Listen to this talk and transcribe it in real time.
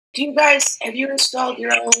Do you guys, have you installed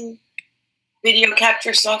your own video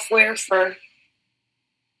capture software for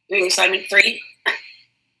doing assignment 3?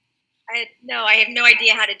 No, I have no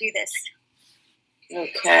idea how to do this.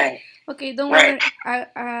 Okay. Okay, don't worry.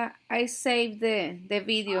 I saved the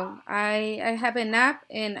video. I have an app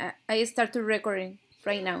and I start to recording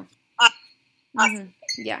right now.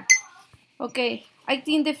 Yeah. Okay. I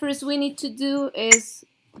think the first we need to do is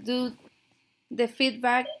do the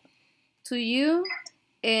feedback to you,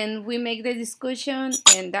 and we make the discussion,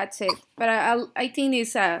 and that's it. But I think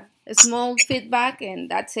it's a small feedback, and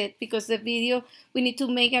that's it, because the video, we need to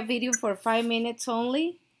make a video for 5 minutes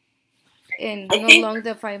only, and no longer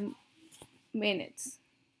than 5 minutes.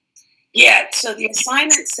 Yeah, so the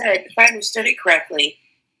assignment said, if I understood it correctly,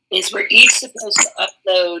 is we're each supposed to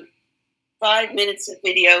upload 5 minutes of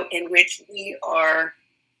video in which we are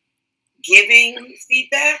giving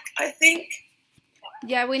feedback, I think.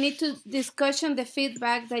 Yeah, we need to discussion the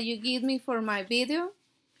feedback that you give me for my video,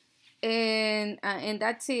 and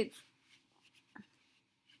that's it.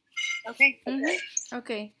 Okay.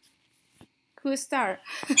 Okay. Who start?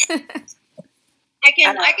 I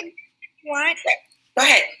can. What? Go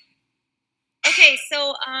ahead. Okay,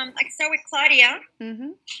 so I can start with Claudia.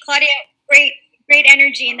 Claudia, great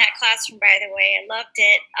energy in that classroom, by the way. I loved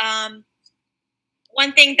it.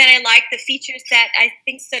 One thing that I liked, the features that I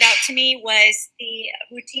think stood out to me, was the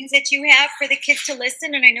routines that you have for the kids to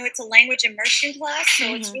listen. And I know it's a language immersion class, so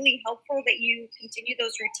it's really helpful that you continue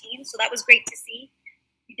those routines. So that was great to see.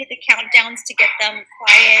 You did the countdowns to get them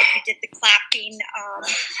quiet. You did the clapping,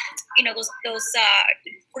 you know, those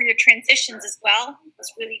for your transitions as well. It was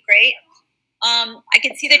really great. I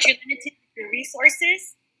can see that you're limited with your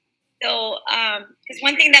resources. So, because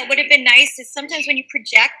one thing that would have been nice is sometimes when you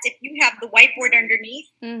project, if you have the whiteboard underneath,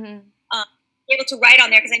 you're able to write on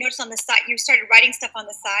there. Because I noticed on the side, you started writing stuff on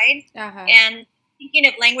the side. And thinking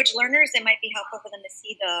of language learners, it might be helpful for them to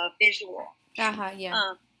see the visual.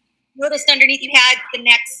 Yeah. Noticed underneath you had the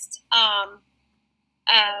next,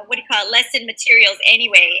 what do you call it, lesson materials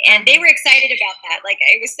anyway. And they were excited about that. Like,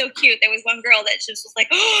 it was so cute. There was one girl that just was like,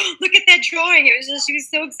 oh, look at that drawing. It was just, she was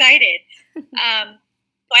so excited.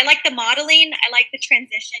 So I like the modeling. I like the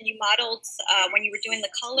transition. You modeled when you were doing the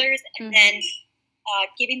colors, and then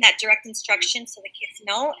giving that direct instruction so the kids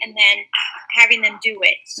know, and then having them do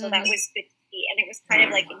it. So that was good to see, and it was kind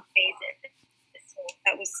of like in phases. So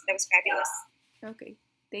that was fabulous. Okay,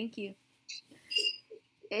 thank you.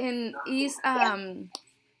 And is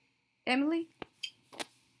Emily?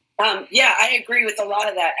 Yeah, I agree with a lot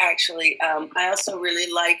of that, actually. I also really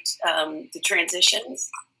liked the transitions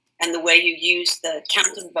and the way you use the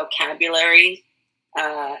counting vocabulary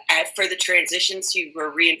for the transitions. You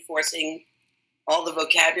were reinforcing all the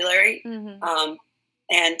vocabulary. I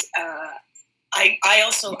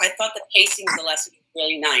thought the pacing of the lesson was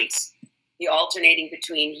really nice. The alternating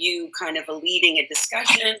between you kind of leading a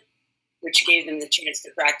discussion, which gave them the chance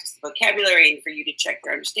to practice the vocabulary and for you to check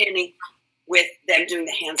their understanding, with them doing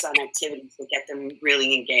the hands-on activities to get them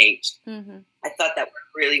really engaged. I thought that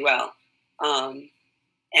worked really well.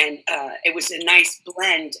 And it was a nice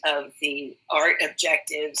blend of the art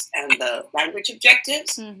objectives and the language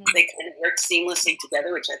objectives. They kind of worked seamlessly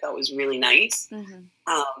together, which I thought was really nice.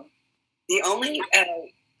 The only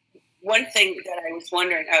one thing that I was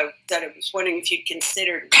wondering if you'd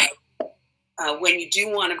considered when you do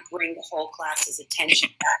want to bring the whole class's attention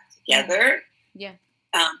back together.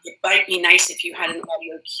 It might be nice if you had an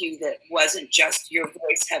audio cue that wasn't just your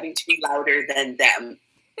voice having to be louder than them.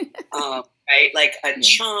 Right, like a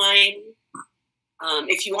chime.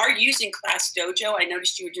 If you are using Class Dojo, I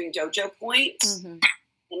noticed you were doing dojo points. And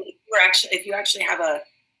if you actually have a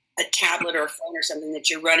tablet or a phone or something that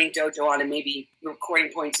you're running dojo on and maybe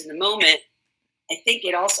recording points in the moment, I think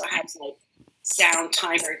it also has like sound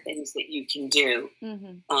timer things that you can do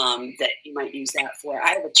that you might use that for. I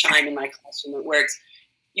have a chime in my classroom that works.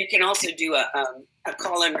 You can also do a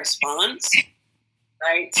call and response,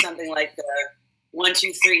 right? Something like the 1,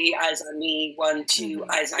 2, 3, eyes on me, 1, 2,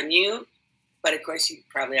 eyes on you. But of course, you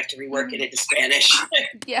probably have to rework it into Spanish.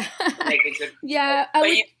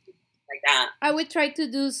 I would try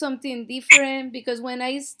to do something different, because when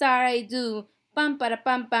I start, I do pam para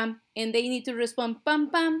pam pam, and they need to respond pam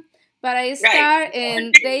pam. But I start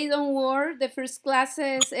and they don't work the first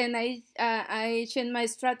classes, and I change my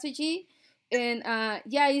strategy. And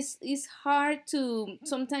it's hard to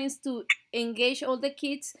sometimes to engage all the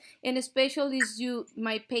kids, and especially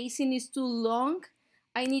my pacing is too long.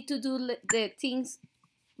 I need to do the things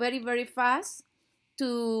very, very fast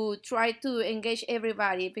to try to engage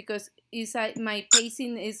everybody, because my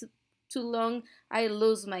pacing is too long. I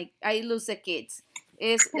lose the kids.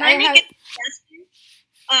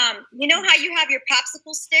 You know how you have your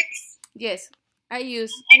popsicle sticks? Yes, I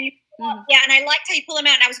use. And you, yeah, and I liked how you pull them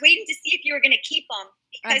out. And I was waiting to see if you were going to keep them,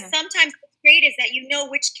 because sometimes what's great is that you know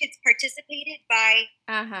which kids participated by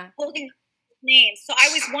holding names. So I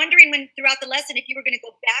was wondering throughout the lesson if you were going to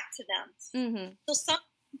go back to them. So sometimes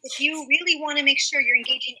if you really want to make sure you're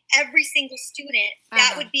engaging every single student,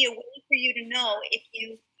 that would be a way for you to know if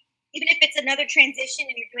you, even if it's another transition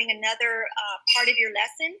and you're doing another part of your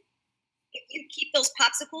lesson, if you keep those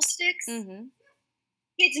popsicle sticks,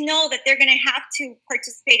 kids know that they're going to have to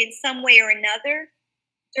participate in some way or another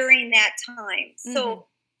during that time. So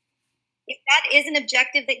if that is an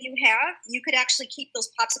objective that you have, you could actually keep those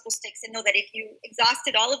popsicle sticks and know that if you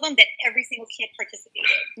exhausted all of them, that every single kid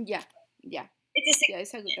participated. Yeah.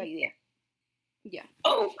 It's a good idea. Yeah.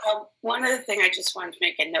 Oh, one other thing I just wanted to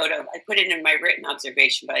make a note of. I put it in my written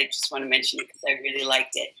observation, but I just want to mention it because I really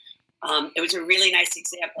liked it. It was a really nice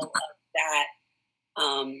example of that,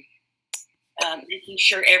 making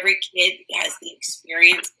sure every kid has the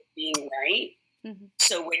experience of being right.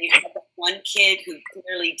 So when you have that one kid who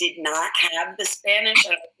clearly did not have the Spanish, I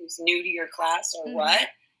don't know if who's new to your class or what,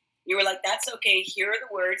 you were like, that's okay. Here are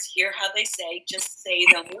the words. Here how they say. Just say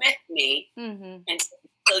them with me. And so you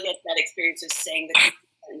still get that experience of saying the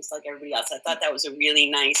sentence like everybody else. I thought that was a really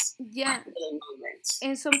nice little moment.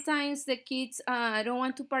 And sometimes the kids don't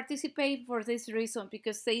want to participate for this reason,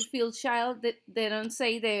 because they feel shy, that they don't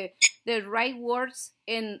say the right words.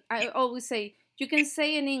 And I always say, you can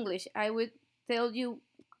say in English. I would tell you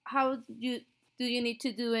how you need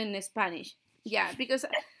to do in Spanish. Yeah, because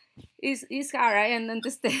it's hard. I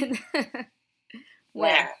understand.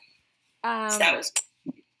 Well, that was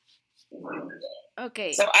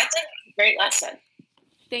okay. So I think it was a great lesson.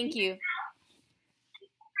 Thank you.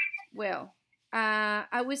 Well,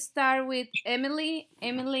 I will start with Emily.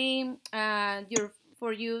 Emily,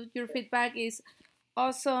 your feedback is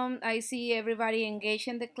awesome. I see everybody engaged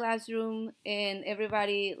in the classroom and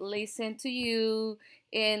everybody listen to you.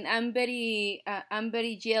 And I'm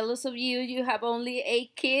very jealous of you. You have only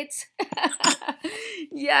 8 kids.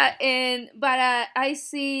 Yeah, but I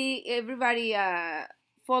see everybody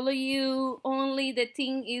follow you. Only the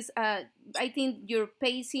thing is, I think your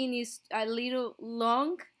pacing is a little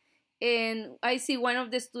long. And I see one of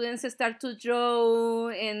the students start to draw,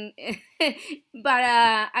 and but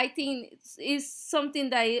I think it's something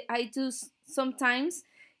that I do sometimes,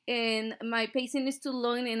 and my pacing is too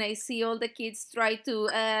long, and I see all the kids try to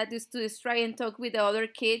try and talk with the other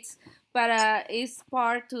kids, but it's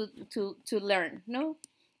part to learn, no?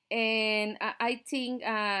 And I think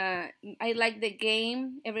I like the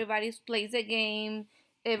game. Everybody plays the game.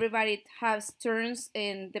 Everybody has turns,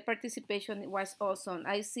 and the participation was awesome.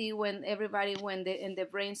 I see when everybody in the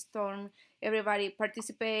brainstorm, everybody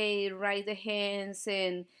participate, raise the hands,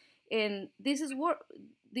 and this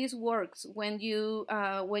works when you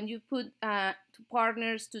put two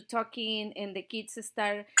partners to talking, and the kids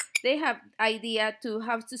start, they have idea to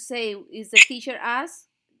how to say, is the teacher us?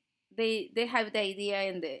 They have the idea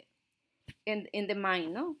in the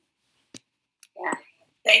mind, no? Yeah.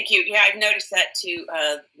 Thank you. Yeah, I've noticed that too.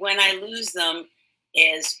 When I lose them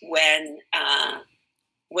is when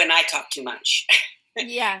I talk too much.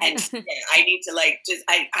 Yeah. And I need to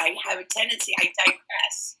I have a tendency, I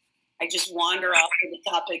digress. I just wander off to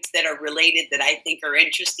the topics that are related, that I think are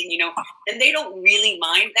interesting, and they don't really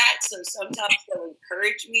mind that. So sometimes they'll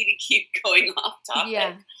encourage me to keep going off topic.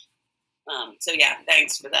 Yeah. So yeah,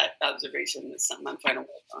 thanks for that observation. That's something I'm trying to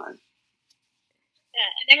work on. Yeah,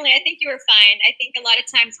 and Emily, I think you were fine. I think a lot of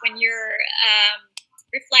times when you're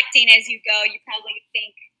reflecting as you go, you probably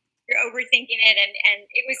think you're overthinking it, and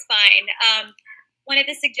it was fine. One of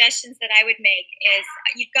the suggestions that I would make is,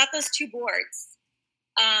 you've got those 2 boards.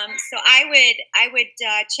 So I would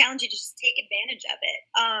challenge you to just take advantage of it.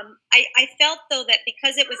 I felt, though, that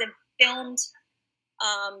because it was a filmed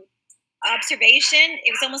observation,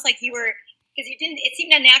 it was almost like you were, because it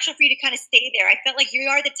seemed unnatural for you to kind of stay there. I felt like you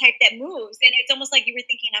are the type that moves, and it's almost like you were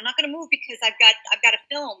thinking, I'm not going to move because I've got a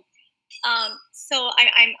film. So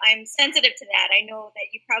I'm sensitive to that. I know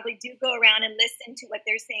that you probably do go around and listen to what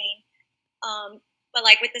they're saying. But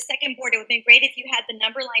like with the second board, it would have been great if you had the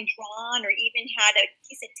number line drawn, or even had a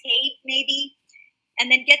piece of tape maybe,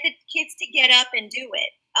 and then get the kids to get up and do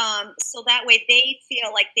it. So that way they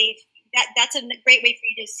feel like that's a great way for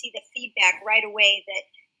you to see the feedback right away, that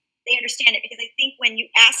they understand it. Because I think when you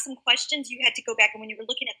asked some questions, you had to go back, and when you were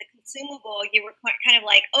looking at the consumable, you were kind of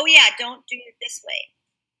like, oh yeah, don't do it this way.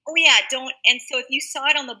 Oh yeah, don't. And so if you saw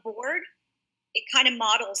it on the board, it kind of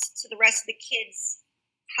models to the rest of the kids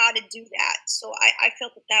how to do that. So I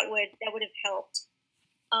felt that would have helped.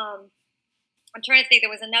 I'm trying to think. There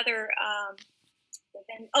was another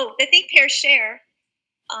the think, pair, share.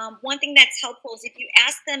 One thing that's helpful is if you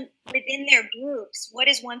ask them within their groups, what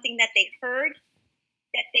is one thing that they heard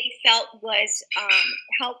that they felt was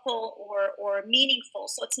helpful or meaningful.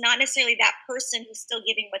 So it's not necessarily that person who's still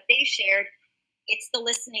giving what they shared. It's the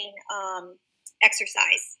listening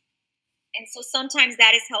exercise. And so sometimes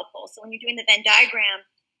that is helpful. So when you're doing the Venn diagram,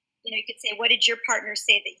 you could say, what did your partner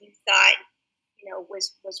say that you thought,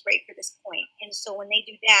 was great for this point? And so when they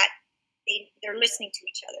do that, they're listening to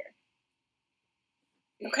each other.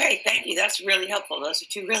 Okay, thank you. That's really helpful. Those are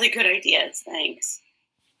two really good ideas. Thanks.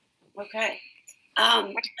 Okay.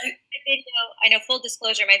 My video, I know, full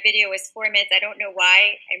disclosure, my video is 4 minutes. I don't know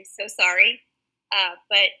why. I'm so sorry.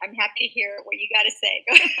 But I'm happy to hear what you got to say.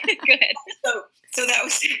 Go ahead. So that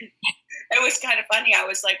was, it was kind of funny. I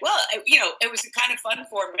was like, well, it was a kind of fun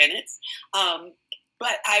 4 minutes.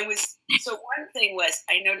 But one thing was,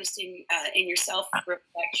 I noticed in your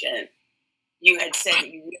self-reflection, you had said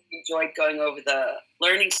that you really enjoyed going over the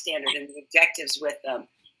learning standard and the objectives with them.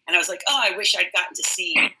 And I was like, I wish I'd gotten to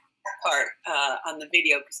see that part on the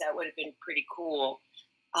video, because that would have been pretty cool.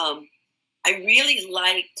 I really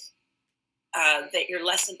liked that your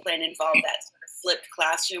lesson plan involved that sort of flipped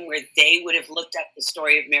classroom where they would have looked up the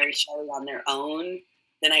story of Mary Shelley on their own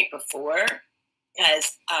the night before,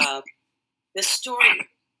 because the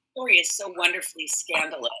story is so wonderfully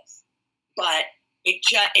scandalous, but it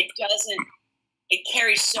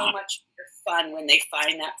carries so much fun when they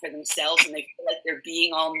find that for themselves and they feel like they're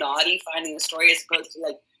being all naughty finding the story, as opposed to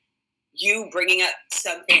like you bringing up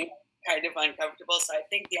something kind of uncomfortable. So I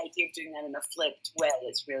think the idea of doing that in a flipped way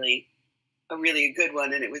is really a good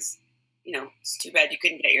one. And it was, it's too bad you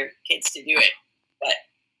couldn't get your kids to do it, but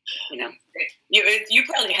you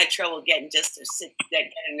probably had trouble getting them to sit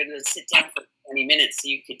down for 20 minutes so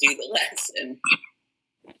you could do the lesson.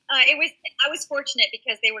 I was fortunate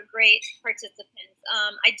because they were great participants.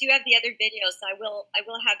 I do have the other video, so I will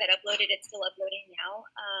have that uploaded. It's still uploading now.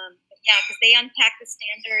 But yeah, because they unpacked the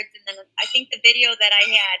standards, and then I think the video that I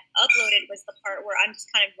had uploaded was the part where I'm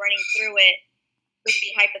just kind of running through it with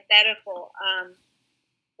the hypothetical.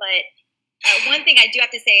 But one thing I do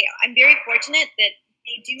have to say, I'm very fortunate that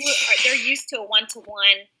they're used to a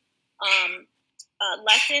one-to-one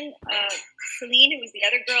lesson. Celine, who was the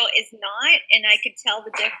other girl, is not, and I could tell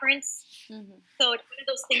the difference. Mm-hmm. So it's one of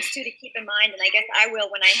those things too to keep in mind, and I guess I will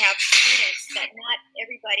when I have students, that not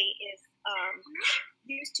everybody is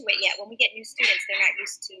used to it yet. When we get new students, they're not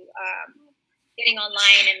used to getting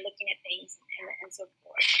online and looking at things and so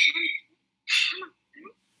forth.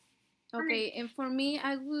 Okay, and for me,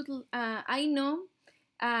 I would, I know,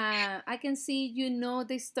 I can see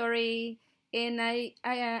the story. And I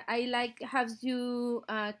like have you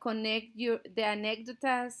connect the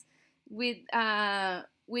anecdotes with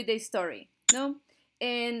the story, no?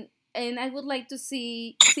 And I would like to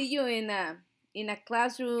see you in a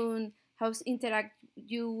classroom. How interact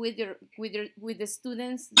you with the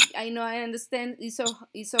students? I know, I understand it's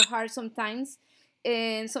so hard sometimes,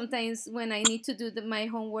 and sometimes when I need to do my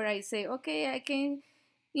homework, I say, okay, I can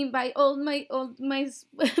invite all my my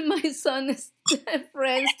son's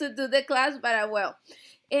friends to do the class, but well,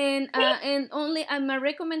 and only my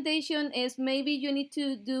recommendation is maybe you need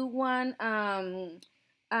to do one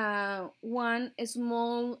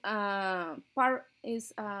small part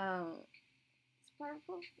is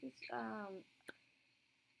powerful is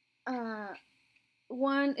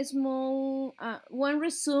one small one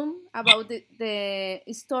resume about the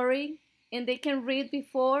story, and they can read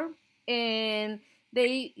before, and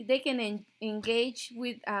they can engage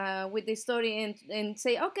with the story and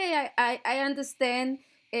say, okay, I understand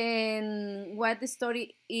and what the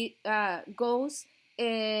story goes.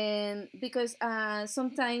 And because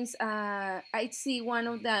sometimes I see one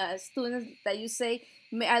of the students that you say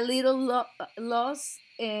a little lost,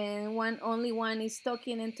 and only one is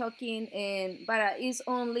talking and talking, but it's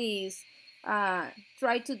only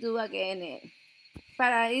try to do again.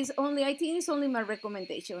 But it's only, I think it's only my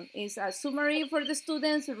recommendation. It's a summary for the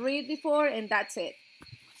students, read before, and that's it.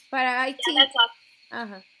 But I think that's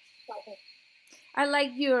awesome. Okay. I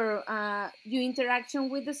like your interaction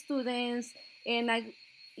with the students, and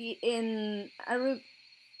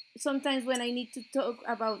sometimes when I need to talk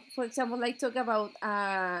about, for example, I talk about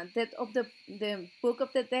death of the Book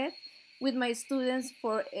of the Dead with my students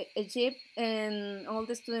for Egypt, and all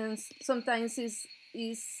the students sometimes is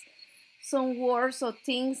some words or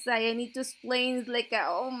things that I need to explain, like,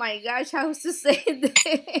 oh my gosh, how to say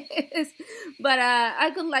this. But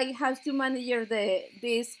I could like how to manage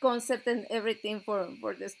this concept and everything for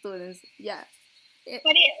the students. Yeah.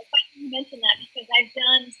 Funny you mention that, because I've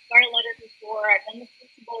done Scarlet Letter before. I've done the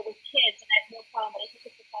Crucible with kids, and I have no problem. But I think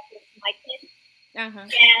it's effective with my kids. Yeah.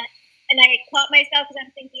 And I caught myself because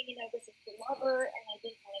I'm thinking, you know, this is the lover, and I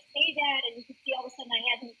didn't want to say that. And you could see all of a sudden I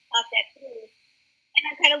hadn't thought that through. And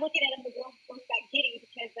I'm kind of looking at him, the girls both got giddy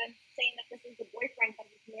because I'm saying that this is a boyfriend,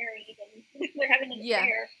 but he's married and they're having an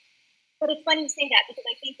affair. But it's funny you say that because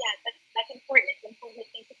I think that's important. It's important to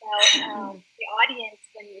think about the audience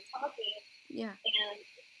when you're talking. Yeah. And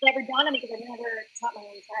it never dawned on me because I've never taught my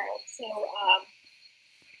own child. So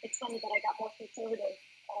it's funny that I got more conservative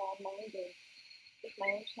minded with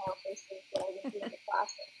my own child versus what I was doing in the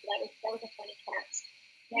classroom. So that was a funny catch.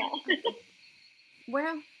 Yeah.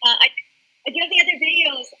 Well, I do have the other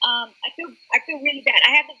videos. I feel really bad.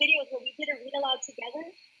 I have the videos where we did a read aloud together,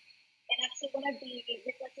 and actually one of the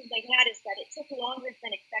reflections I had is that it took longer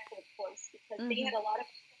than expected, of course, because they had a lot of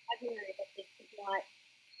vocabulary that they could not,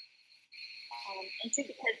 and two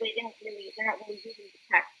because they're not really using the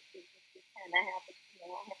text as we can. I have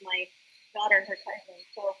my daughter and her cousin,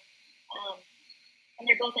 so. And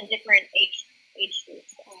they're both in different age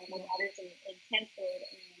groups. My daughter's in 10th grade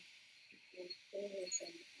and Jamie's in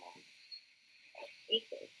 8th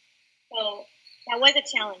grade. So that was a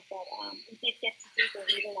challenge, but we did get to do the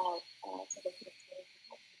read aloud so they could experience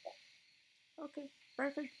it. Okay,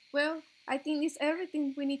 perfect. Well, I think it's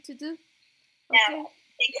everything we need to do. Okay.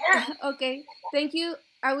 Yeah. Okay. Thank you.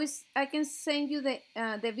 I can send you the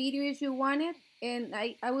video if you want it, and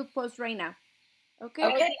I will post right now. Okay.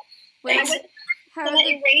 Okay. Well, so that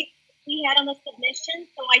erase we had on the submission,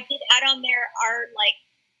 so I did add on there our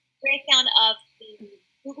breakdown of the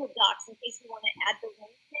Google Docs in case you want to add the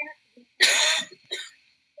link there.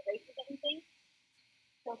 Erases everything.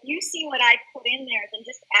 So if you see what I put in there, then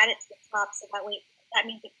just add it to the top, so that way that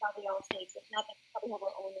means it probably all saves. If not, then we probably have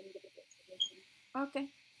our own individual submission.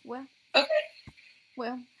 Okay. Well. Okay.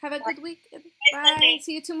 Well, have a good week. Bye.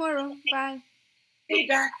 See you tomorrow. Bye.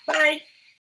 Feedback. Bye.